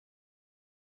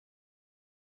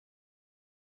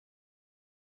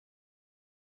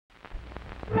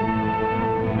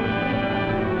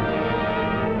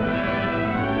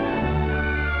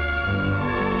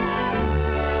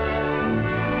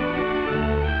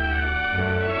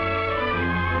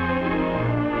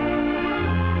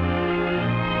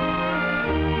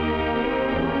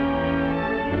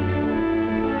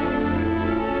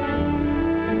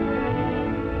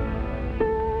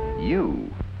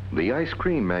ice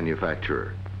cream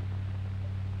manufacturer.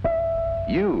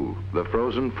 You, the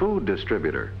frozen food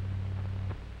distributor.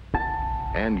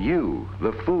 And you,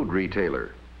 the food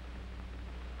retailer.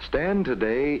 Stand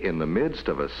today in the midst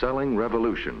of a selling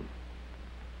revolution.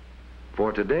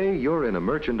 For today, you're in a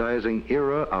merchandising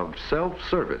era of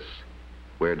self-service,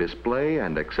 where display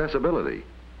and accessibility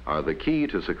are the key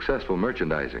to successful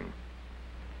merchandising.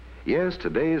 Yes,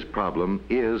 today's problem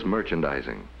is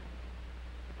merchandising.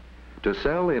 To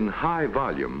sell in high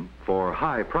volume for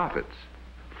high profits,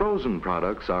 frozen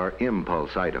products are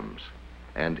impulse items,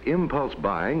 and impulse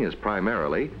buying is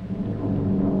primarily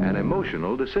an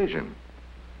emotional decision.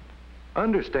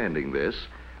 Understanding this,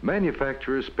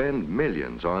 manufacturers spend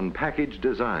millions on package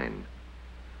design.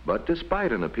 But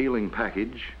despite an appealing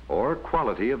package or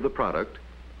quality of the product,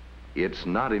 it's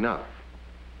not enough.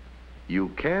 You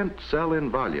can't sell in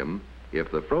volume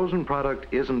if the frozen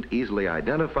product isn't easily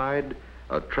identified,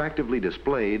 attractively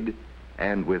displayed,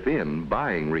 and within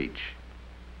buying reach.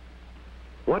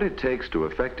 What it takes to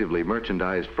effectively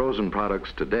merchandise frozen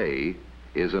products today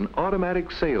is an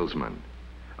automatic salesman,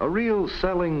 a real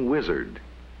selling wizard.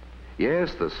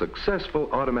 Yes, the successful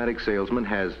automatic salesman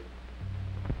has...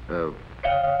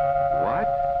 what?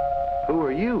 Who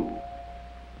are you?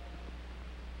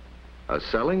 A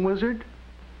selling wizard?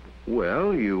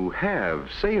 Well, you have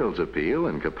sales appeal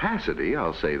and capacity,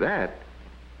 I'll say that.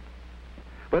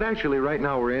 But actually, right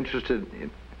now we're interested in...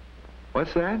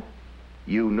 What's that?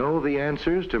 You know the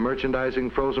answers to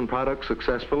merchandising frozen products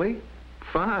successfully?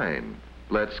 Fine.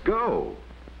 Let's go.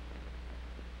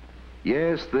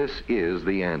 Yes, this is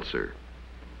the answer.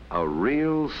 A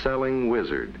real selling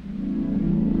wizard.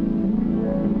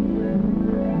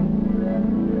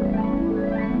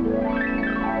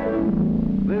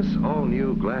 This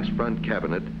all-new glass front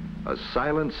cabinet, a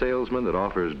silent salesman that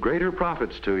offers greater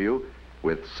profits to you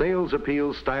with sales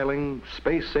appeal styling,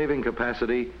 space-saving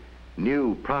capacity,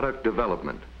 new product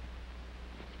development.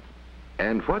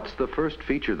 And what's the first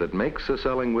feature that makes a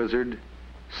selling wizard?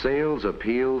 Sales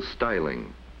appeal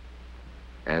styling.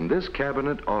 And this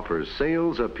cabinet offers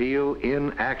sales appeal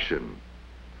in action.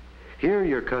 Here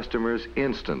your customers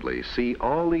instantly see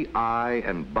all the eye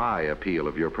and buy appeal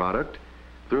of your product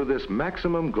through this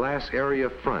maximum glass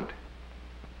area front,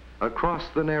 across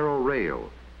the narrow rail,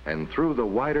 and through the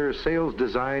wider sales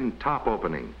design top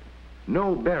opening.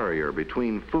 No barrier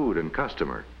between food and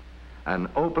customer. An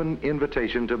open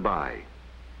invitation to buy.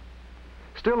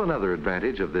 Still another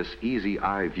advantage of this easy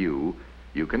eye view,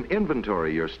 you can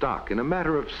inventory your stock in a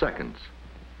matter of seconds.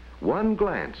 One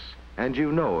glance, and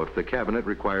you know if the cabinet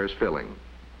requires filling.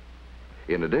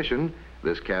 In addition,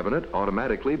 this cabinet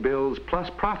automatically builds plus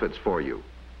profits for you.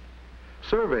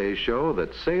 Surveys show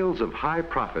that sales of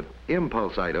high-profit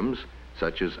impulse items,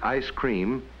 such as ice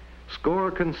cream, score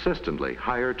consistently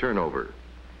higher turnover,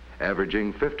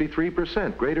 averaging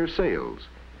 53% greater sales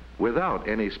without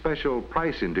any special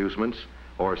price inducements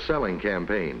or selling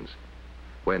campaigns,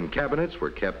 when cabinets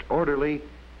were kept orderly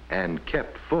and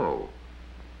kept full.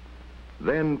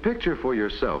 Then picture for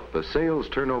yourself the sales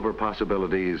turnover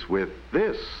possibilities with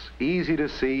this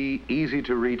easy-to-see,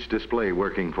 easy-to-reach display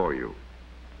working for you.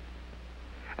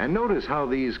 And notice how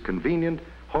these convenient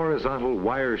horizontal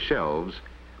wire shelves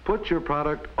put your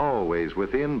product always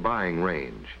within buying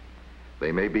range.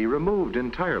 They may be removed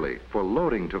entirely for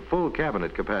loading to full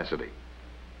cabinet capacity.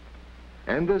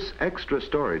 And this extra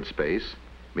storage space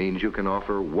means you can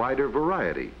offer wider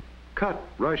variety, cut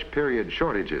rush period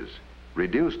shortages,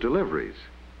 reduce deliveries.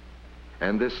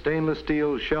 And this stainless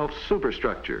steel shelf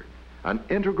superstructure, an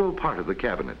integral part of the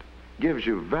cabinet, gives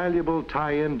you valuable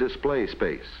tie-in display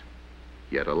space,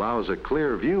 yet allows a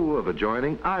clear view of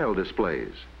adjoining aisle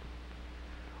displays.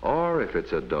 Or if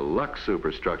it's a deluxe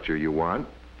superstructure you want,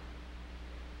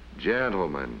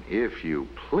 gentlemen, if you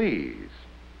please.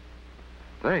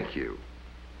 Thank you.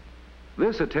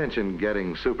 This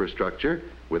attention-getting superstructure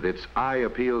with its eye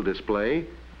appeal display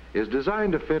is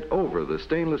designed to fit over the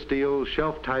stainless steel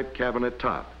shelf-type cabinet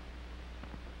top.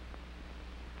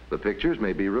 The pictures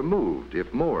may be removed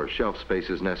if more shelf space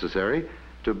is necessary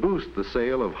to boost the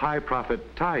sale of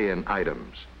high-profit tie-in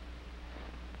items.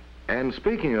 And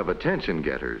speaking of attention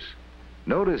getters,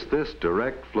 notice this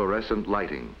direct fluorescent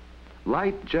lighting.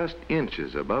 Light just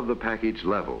inches above the package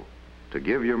level to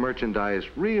give your merchandise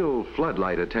real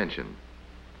floodlight attention.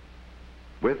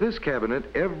 With this cabinet,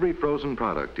 every frozen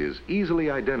product is easily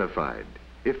identified,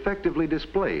 effectively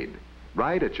displayed,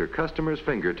 right at your customer's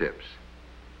fingertips.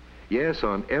 Yes,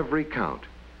 on every count,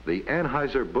 the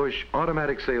Anheuser-Busch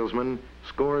automatic salesman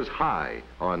scores high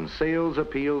on sales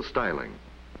appeal styling.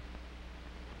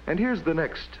 And here's the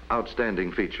next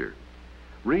outstanding feature: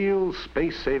 real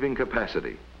space-saving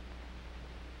capacity.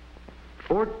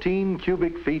 14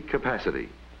 cubic feet capacity,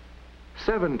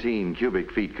 17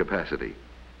 cubic feet capacity,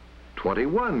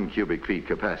 21 cubic feet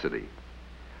capacity,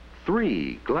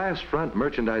 3 glass front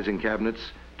merchandising cabinets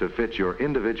to fit your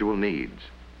individual needs.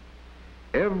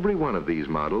 Every one of these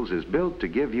models is built to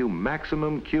give you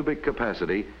maximum cubic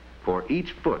capacity for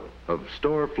each foot of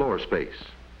store floor space.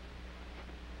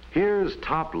 Here's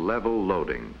top-level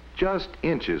loading, just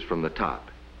inches from the top.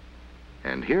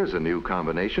 And here's a new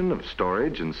combination of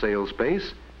storage and sale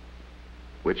space,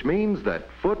 which means that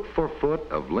foot for foot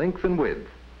of length and width,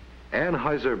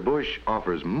 Anheuser-Busch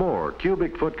offers more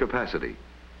cubic foot capacity,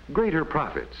 greater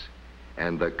profits,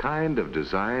 and the kind of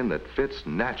design that fits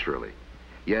naturally,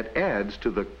 yet adds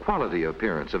to the quality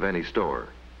appearance of any store.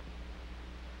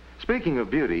 Speaking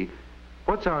of beauty,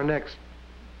 what's our next?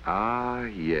 Ah,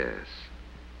 yes,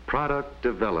 product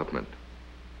development.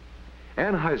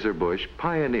 Anheuser-Busch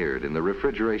pioneered in the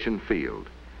refrigeration field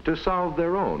to solve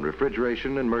their own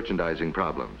refrigeration and merchandising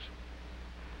problems.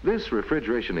 This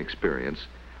refrigeration experience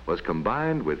was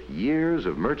combined with years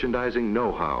of merchandising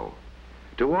know-how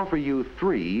to offer you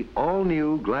 3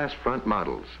 all-new glass front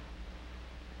models.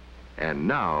 And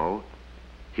now,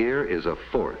 here is a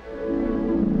 4th.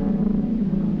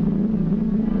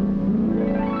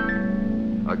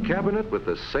 A cabinet with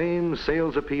the same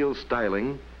sales appeal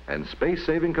styling and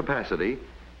space-saving capacity,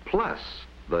 plus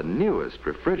the newest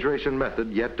refrigeration method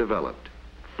yet developed,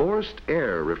 forced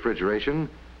air refrigeration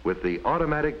with the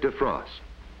automatic defrost.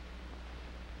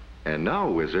 And now,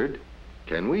 Wizard,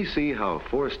 can we see how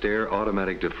forced air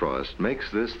automatic defrost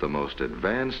makes this the most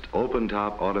advanced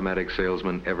open-top automatic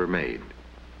salesman ever made?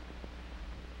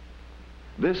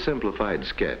 This simplified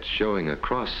sketch showing a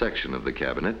cross-section of the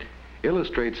cabinet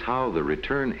illustrates how the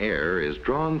return air is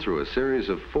drawn through a series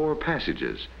of 4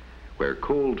 passages where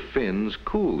cold fins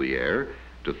cool the air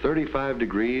to 35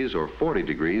 degrees or 40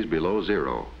 degrees below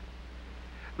zero.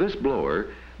 This blower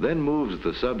then moves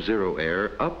the sub-zero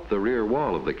air up the rear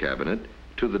wall of the cabinet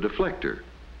to the deflector,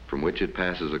 from which it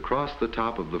passes across the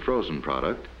top of the frozen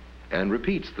product and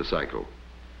repeats the cycle.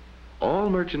 All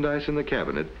merchandise in the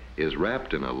cabinet is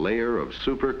wrapped in a layer of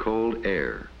super cold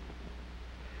air.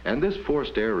 And this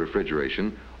forced air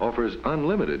refrigeration offers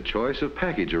unlimited choice of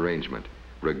package arrangement,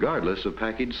 regardless of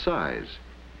package size.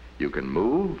 You can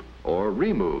move or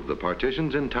remove the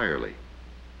partitions entirely.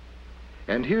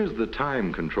 And here's the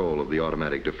time control of the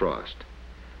automatic defrost.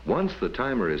 Once the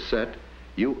timer is set,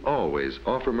 you always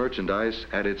offer merchandise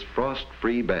at its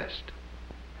frost-free best.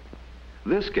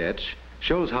 This sketch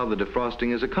shows how the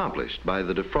defrosting is accomplished by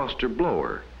the defroster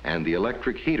blower and the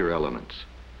electric heater elements.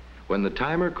 When the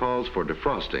timer calls for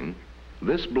defrosting,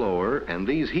 this blower and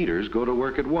these heaters go to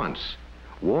work at once.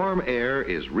 Warm air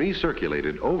is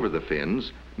recirculated over the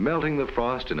fins, melting the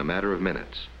frost in a matter of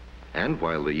minutes. And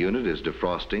while the unit is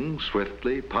defrosting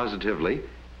swiftly, positively,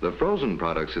 the frozen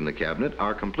products in the cabinet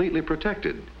are completely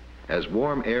protected, as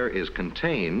warm air is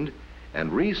contained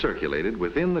and recirculated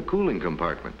within the cooling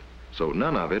compartment, so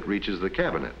none of it reaches the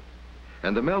cabinet.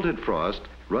 And the melted frost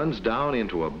runs down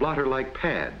into a blotter-like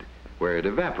pad, where it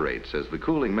evaporates as the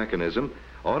cooling mechanism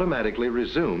automatically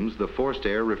resumes the forced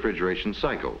air refrigeration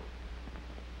cycle.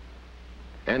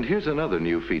 And here's another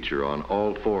new feature on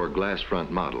all 4 glass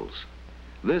front models.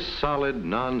 This solid,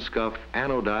 non-scuff,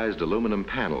 anodized aluminum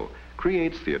panel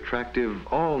creates the attractive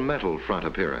all-metal front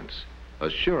appearance,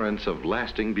 assurance of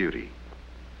lasting beauty.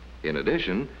 In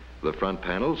addition, the front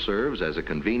panel serves as a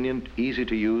convenient,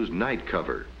 easy-to-use night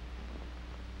cover.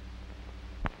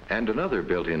 And another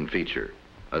built-in feature,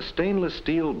 a stainless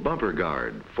steel bumper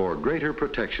guard for greater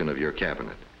protection of your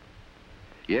cabinet.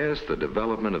 Yes, the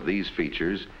development of these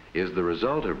features is the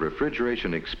result of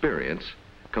refrigeration experience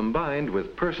combined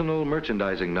with personal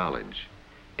merchandising knowledge.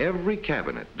 Every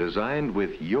cabinet designed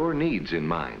with your needs in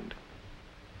mind.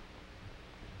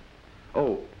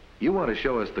 Oh, you want to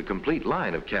show us the complete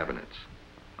line of cabinets,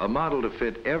 a model to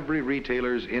fit every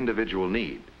retailer's individual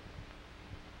need.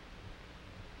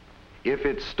 If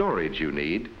it's storage you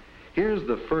need, here's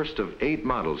the first of 8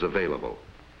 models available,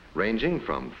 ranging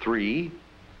from 3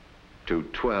 to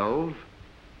 12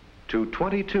 to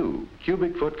 22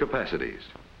 cubic foot capacities.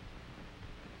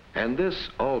 And this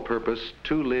all-purpose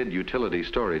 2-lid utility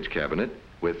storage cabinet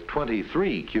with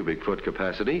 23 cubic foot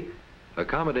capacity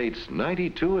accommodates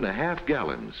 92.5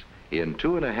 gallons in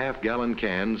 2.5-gallon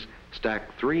cans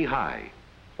stacked 3 high,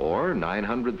 or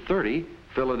 930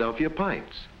 Philadelphia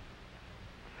pints.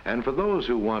 And for those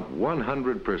who want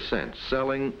 100%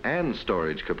 selling and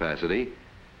storage capacity,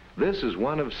 this is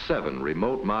one of 7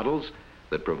 remote models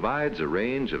that provides a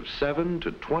range of 7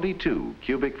 to 22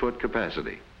 cubic foot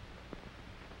capacity.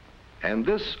 And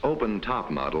this open top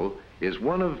model is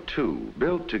one of two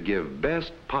built to give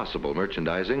best possible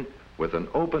merchandising with an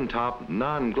open-top,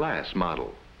 non-glass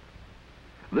model.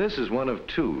 This is one of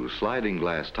two sliding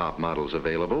glass top models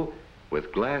available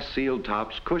with glass-sealed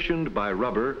tops cushioned by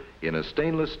rubber in a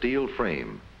stainless steel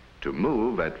frame to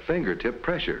move at fingertip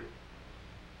pressure.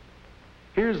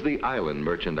 Here's the Island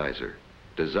Merchandiser,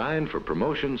 designed for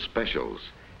promotion specials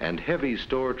and heavy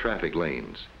store traffic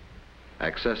lanes.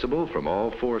 Accessible from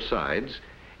all four sides,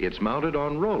 it's mounted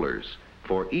on rollers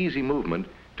for easy movement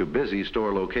to busy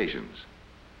store locations.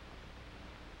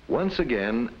 Once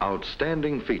again,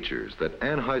 outstanding features that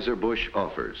Anheuser-Busch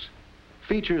offers.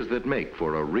 Features that make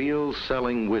for a real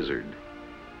selling wizard.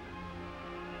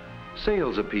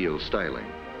 Sales appeal styling,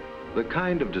 the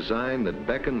kind of design that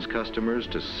beckons customers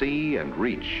to see and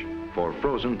reach for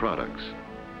frozen products.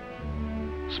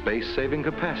 Space-saving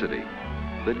capacity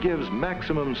that gives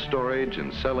maximum storage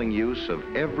and selling use of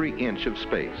every inch of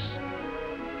space.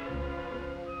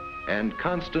 And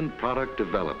constant product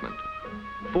development,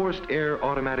 forced air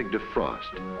automatic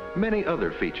defrost, many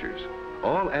other features,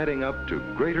 all adding up to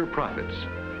greater profits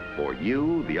for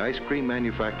you, the ice cream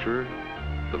manufacturer,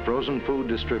 the frozen food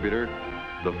distributor,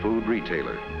 the food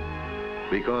retailer.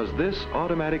 Because this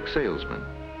automatic salesman,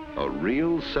 a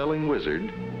real selling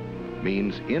wizard,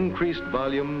 means increased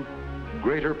volume,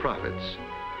 greater profits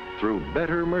through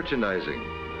better merchandising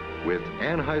with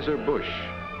Anheuser-Busch,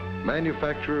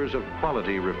 manufacturers of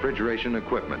quality refrigeration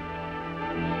equipment.